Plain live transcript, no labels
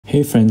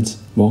Hey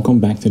friends, welcome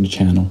back to the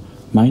channel.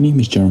 My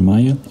name is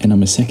Jeremiah and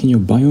I'm a second year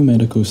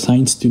biomedical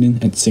science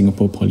student at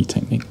Singapore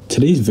Polytechnic.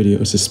 Today's video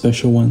is a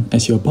special one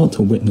as you're about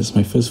to witness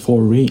my first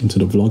foray into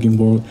the vlogging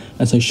world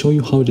as I show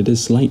you how it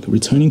is like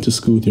returning to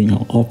school during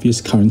our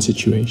obvious current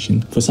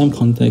situation. For some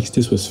context,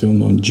 this was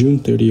filmed on June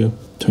 30th,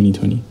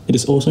 2020. It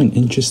is also an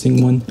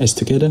interesting one as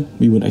together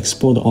we would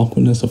explore the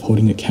awkwardness of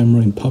holding a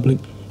camera in public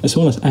as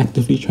well as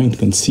actively trying to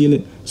conceal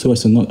it so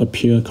as to not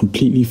appear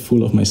completely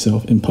full of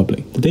myself in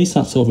public. The day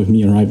starts off with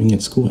me arriving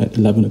at school at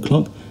 11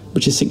 o'clock,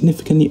 which is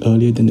significantly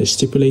earlier than the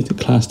stipulated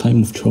class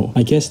time of 12.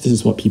 I guess this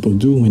is what people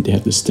do when they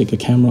have to stick a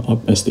camera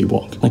up as they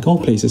walk. Like all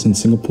places in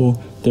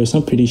Singapore, there is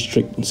some pretty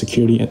strict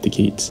security at the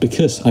gates.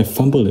 Because I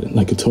fumbled it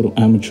like a total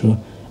amateur,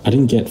 I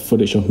didn't get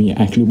footage of me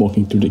actually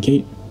walking through the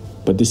gate,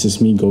 but this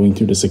is me going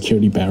through the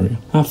security barrier.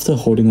 After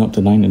holding up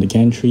the line at the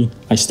gantry,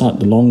 I start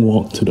the long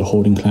walk to the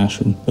holding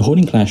classroom. The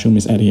holding classroom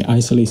is at an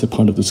isolated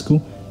part of the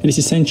school. It is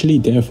essentially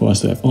there for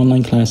us to have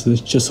online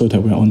classes just so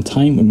that we're on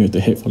time when we have to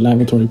head for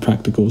laboratory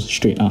practicals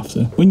straight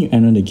after. When you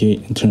enter the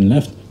gate and turn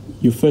left,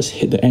 you first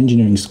hit the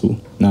engineering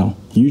school. Now,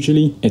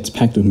 usually it's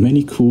packed with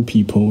many cool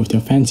people with their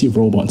fancy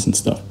robots and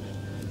stuff.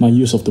 My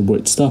use of the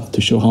word stuff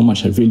to show how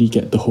much I really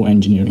get the whole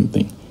engineering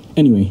thing.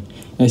 Anyway,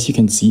 as you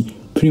can see,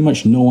 pretty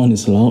much no one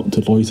is allowed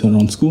to loiter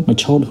around school. My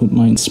childhood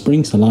mind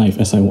springs alive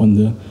as I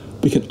wonder,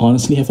 we could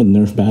honestly have a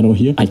Nerf battle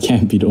here? I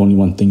can't be the only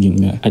one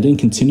thinking that. I then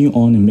continue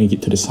on and make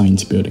it to the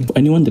science building. For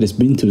anyone that has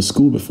been to the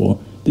school before,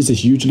 this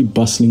is usually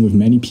bustling with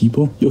many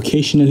people. You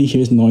occasionally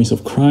hear noise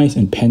of cries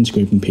and pen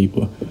scraping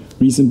paper.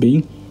 Reason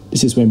being,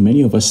 this is where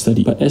many of us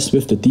study. But as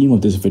with the theme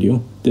of this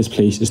video, this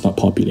place is not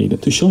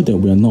populated. To show that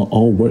we are not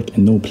all work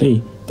and no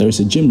play, there is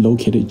a gym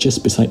located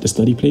just beside the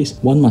study place.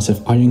 One must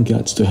have iron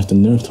guts to have the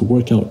nerve to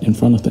work out in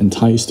front of the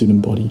entire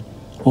student body.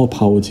 All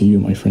power to you,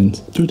 my friends.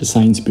 Through the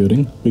science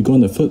building, we go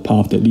on the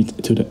footpath that leads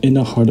to the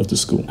inner heart of the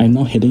school. I am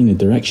now heading in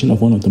the direction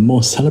of one of the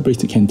most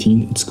celebrated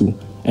canteens in school,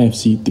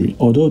 FC3.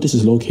 Although this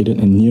is located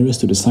and nearest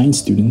to the science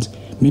students,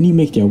 many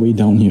make their way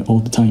down here all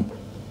the time.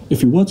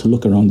 If we were to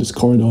look around this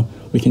corridor,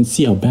 we can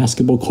see our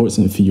basketball courts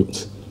and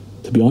fields.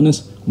 To be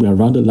honest, we are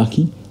rather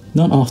lucky.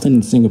 Not often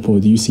in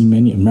Singapore do you see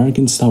many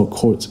American-style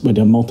courts where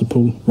there are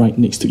multiple right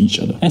next to each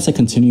other. As I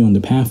continue on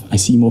the path, I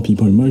see more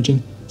people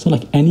emerging, so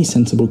like any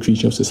sensible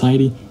creature of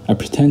society, I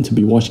pretend to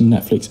be watching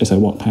Netflix as I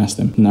walk past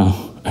them.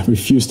 Now, I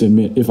refuse to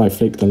admit if I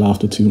flake the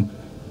laughter too,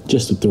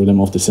 just to throw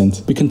them off the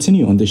scent. We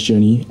continue on this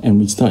journey and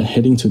we start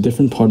heading to a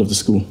different part of the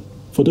school.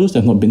 For those that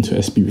have not been to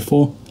SB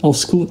before, our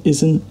school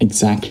isn't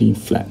exactly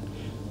flat.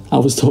 I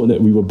was told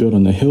that we were built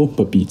on a hill,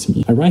 but beats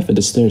me. I arrive at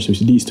the stairs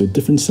which leads to a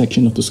different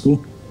section of the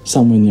school,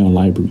 somewhere near a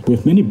library. We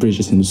have many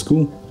bridges in the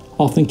school,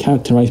 often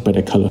characterized by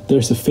their color. There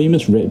is a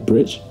famous red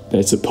bridge that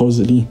is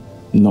supposedly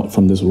not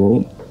from this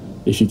world,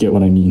 if you get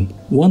what I mean.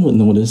 One would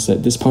notice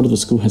that this part of the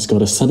school has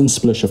got a sudden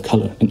splash of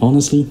color and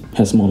honestly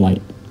has more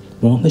light.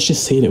 Well, let's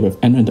just say that we've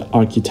entered the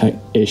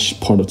architect-ish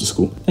part of the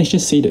school. Let's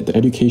just say that the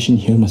education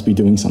here must be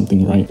doing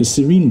something right. The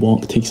serene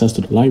walk takes us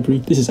to the library.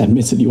 This is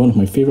admittedly one of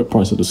my favorite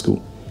parts of the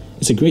school.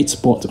 It's a great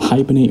spot to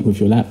hibernate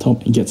with your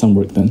laptop and get some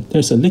work done.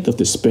 There's a lick of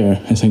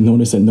despair as I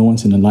notice that no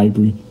one's in the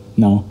library.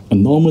 Now,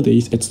 on normal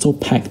days, it's so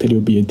packed that it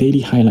will be a daily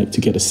highlight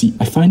to get a seat.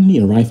 I finally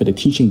arrive at the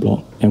teaching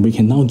block and we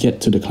can now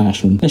get to the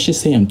classroom. Let's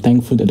just say I'm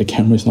thankful that the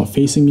camera is not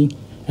facing me,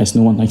 as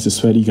no one likes a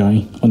sweaty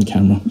guy on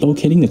camera.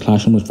 Locating the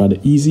classroom was rather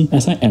easy.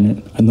 As I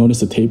entered, I noticed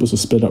the tables were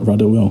split up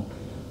rather well.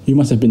 You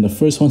must have been the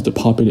first ones to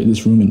populate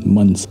this room in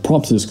months.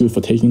 Props to the school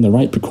for taking the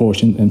right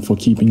precautions and for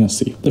keeping us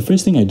safe. The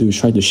first thing I do is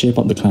try to shape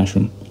up the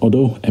classroom,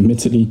 although,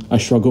 admittedly, I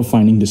struggle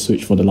finding the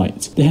switch for the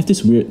lights. They have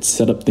this weird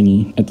setup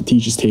thingy at the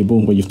teacher's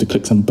table where you have to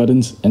click some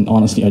buttons, and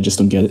honestly, I just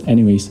don't get it.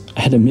 Anyways, I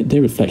had a midday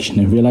reflection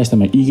and realized that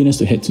my eagerness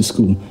to head to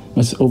school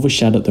must have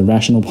overshadowed the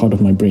rational part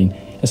of my brain,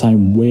 as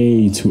I'm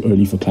way too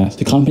early for class.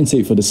 To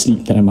compensate for the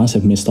sleep that I must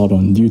have missed out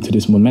on due to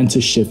this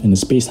momentous shift in the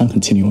space-time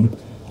continuum,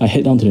 I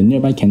head down to the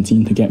nearby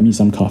canteen to get me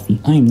some coffee.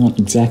 I am not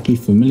exactly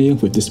familiar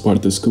with this part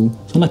of the school,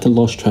 so like a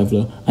lost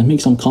traveler, I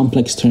make some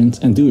complex turns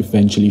and do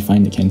eventually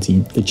find the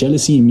canteen. The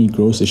jealousy in me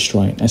grows a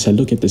stride as I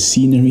look at the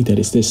scenery that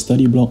is this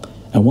study block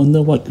and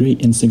wonder what great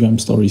Instagram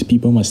stories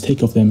people must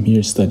take of them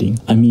here studying.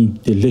 I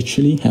mean, they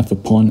literally have a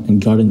pond and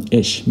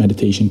garden-ish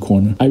meditation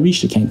corner. I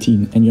reach the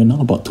canteen and you're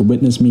now about to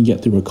witness me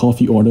get through a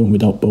coffee order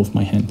without both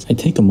my hands. I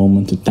take a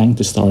moment to thank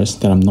the stars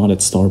that I'm not at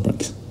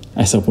Starbucks,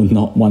 as I would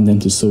not want them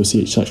to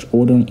associate such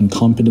order and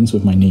competence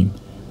with my name.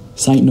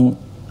 Side note,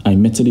 I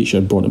admittedly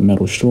should have brought a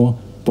metal straw,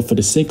 but for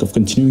the sake of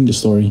continuing the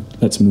story,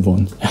 let's move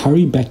on. I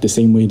hurry back the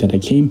same way that I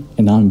came,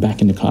 and now I'm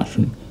back in the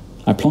classroom.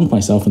 I plonk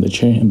myself in the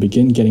chair and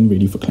begin getting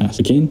ready for class.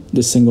 Again,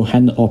 this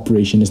single-handed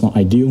operation is not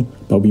ideal,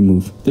 but we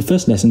move. The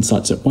first lesson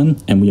starts at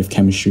 1, and we have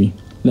chemistry.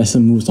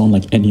 Lesson moves on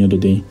like any other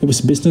day. It was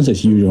business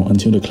as usual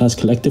until the class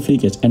collectively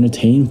gets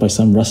entertained by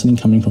some rustling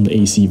coming from the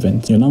AC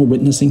vent. You're now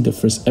witnessing the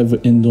first ever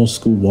indoor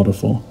school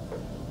waterfall.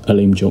 A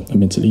lame joke,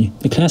 admittedly.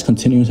 The class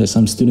continues as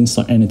some students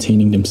start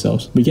entertaining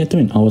themselves. We get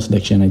through an hour's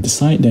lecture and I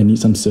decide that I need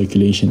some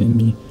circulation in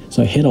me,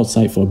 so I head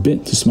outside for a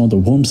bit to smell the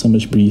warm summer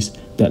breeze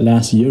that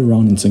lasts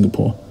year-round in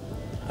Singapore.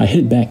 I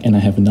head back and I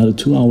have another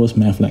 2 hours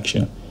math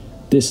lecture.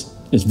 This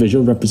is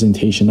visual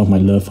representation of my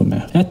love for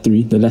math. At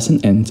 3, the lesson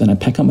ends and I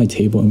pack up my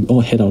table and we all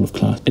head out of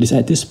class. It is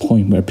at this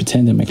point where I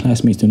pretend that my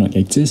classmates do not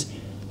exist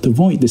to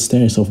avoid the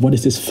stares of what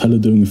is this fellow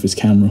doing with his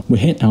camera. We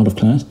head out of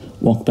class,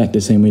 walk back the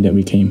same way that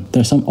we came.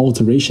 There's some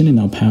alteration in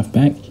our path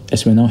back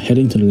as we're now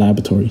heading to the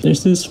laboratory.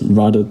 There's this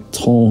rather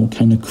tall,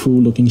 kind of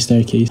cool looking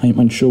staircase. I am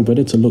unsure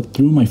whether to look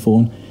through my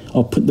phone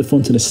or put the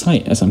phone to the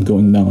side as I'm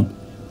going down.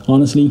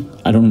 Honestly,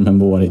 I don't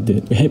remember what I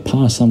did. We head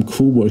past some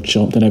cool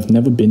workshop that I've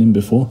never been in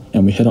before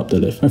and we head up the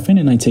lift. My friend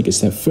and I take a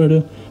step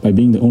further by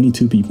being the only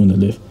 2 people in the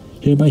lift,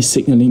 hereby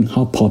signaling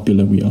how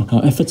popular we are.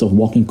 Our efforts of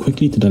walking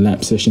quickly to the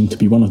lab session to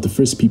be one of the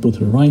first people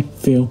to arrive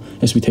fail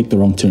as we take the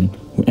wrong turn.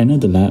 We enter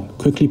the lab,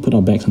 quickly put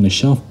our bags on the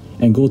shelf,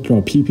 and go through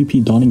our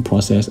PPP donning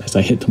process as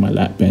I head to my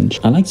lab bench.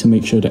 I like to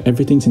make sure that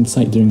everything's in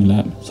sight during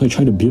lab, so I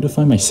try to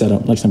beautify my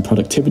setup like some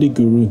productivity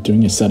guru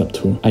during a setup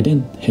tour. I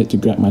then head to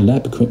grab my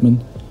lab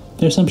equipment.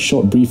 There's some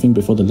short briefing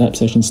before the lab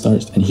session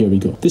starts, and here we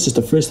go. This is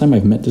the first time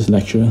I've met this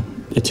lecturer.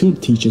 There are 2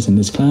 teachers in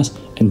this class,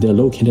 and they're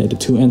located at the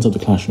 2 ends of the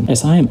classroom.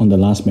 As I am on the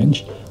last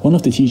bench, one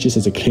of the teachers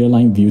has a clear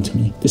line view to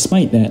me.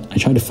 Despite that, I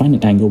try to find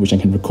an angle which I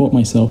can record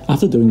myself.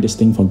 After doing this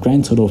thing for a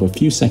grand total of a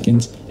few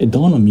seconds, it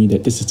dawned on me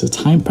that this is a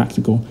time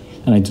practical,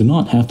 and I do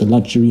not have the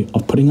luxury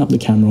of putting up the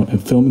camera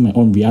and filming my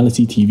own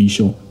reality TV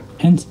show.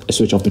 Hence, I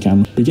switch off the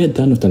camera. We get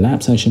done with the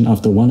lab session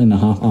after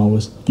 1.5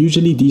 hours.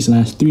 Usually these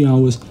last 3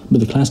 hours,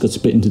 but the class got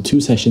split into 2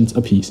 sessions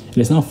apiece. It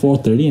is now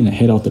 4:30 and I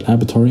head out the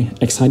laboratory,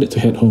 excited to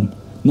head home.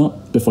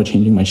 Not before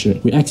changing my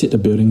shirt. We exit the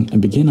building and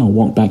begin our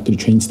walk back to the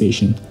train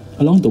station.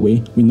 Along the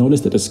way, we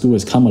notice that the school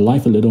has come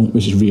alive a little,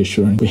 which is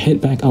reassuring. We head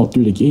back out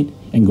through the gate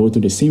and go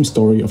through the same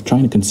story of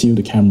trying to conceal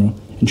the camera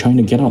and trying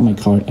to get out my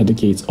card at the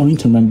gates, only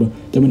to remember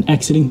that when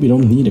exiting, we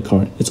don't need a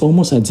card. It's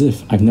almost as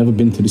if I've never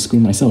been to the school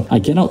myself. I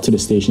get out to the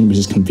station, which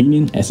is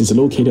convenient as it's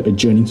located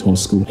adjoining to our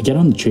school. I get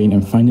on the train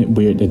and find it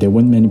weird that there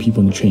weren't many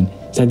people on the train.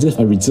 It's as if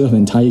I reserved an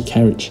entire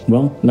carriage.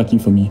 Well, lucky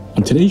for me.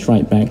 On today's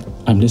ride back,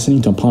 I'm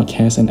listening to a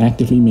podcast and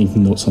actively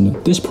making notes on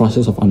it. This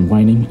process of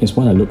unwinding is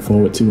what I look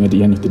forward to at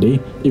the end of the day.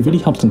 It really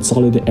helps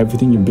consolidate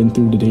everything you've been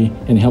through today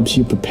and it helps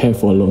you prepare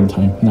for alone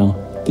time. Now,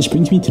 this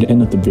brings me to the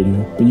end of the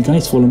video, but you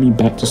guys follow me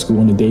back to school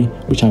on the day,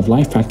 which I have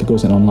live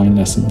practicals and online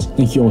lessons.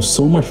 Thank you all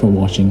so much for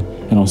watching,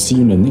 and I'll see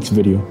you in the next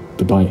video.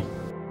 Goodbye.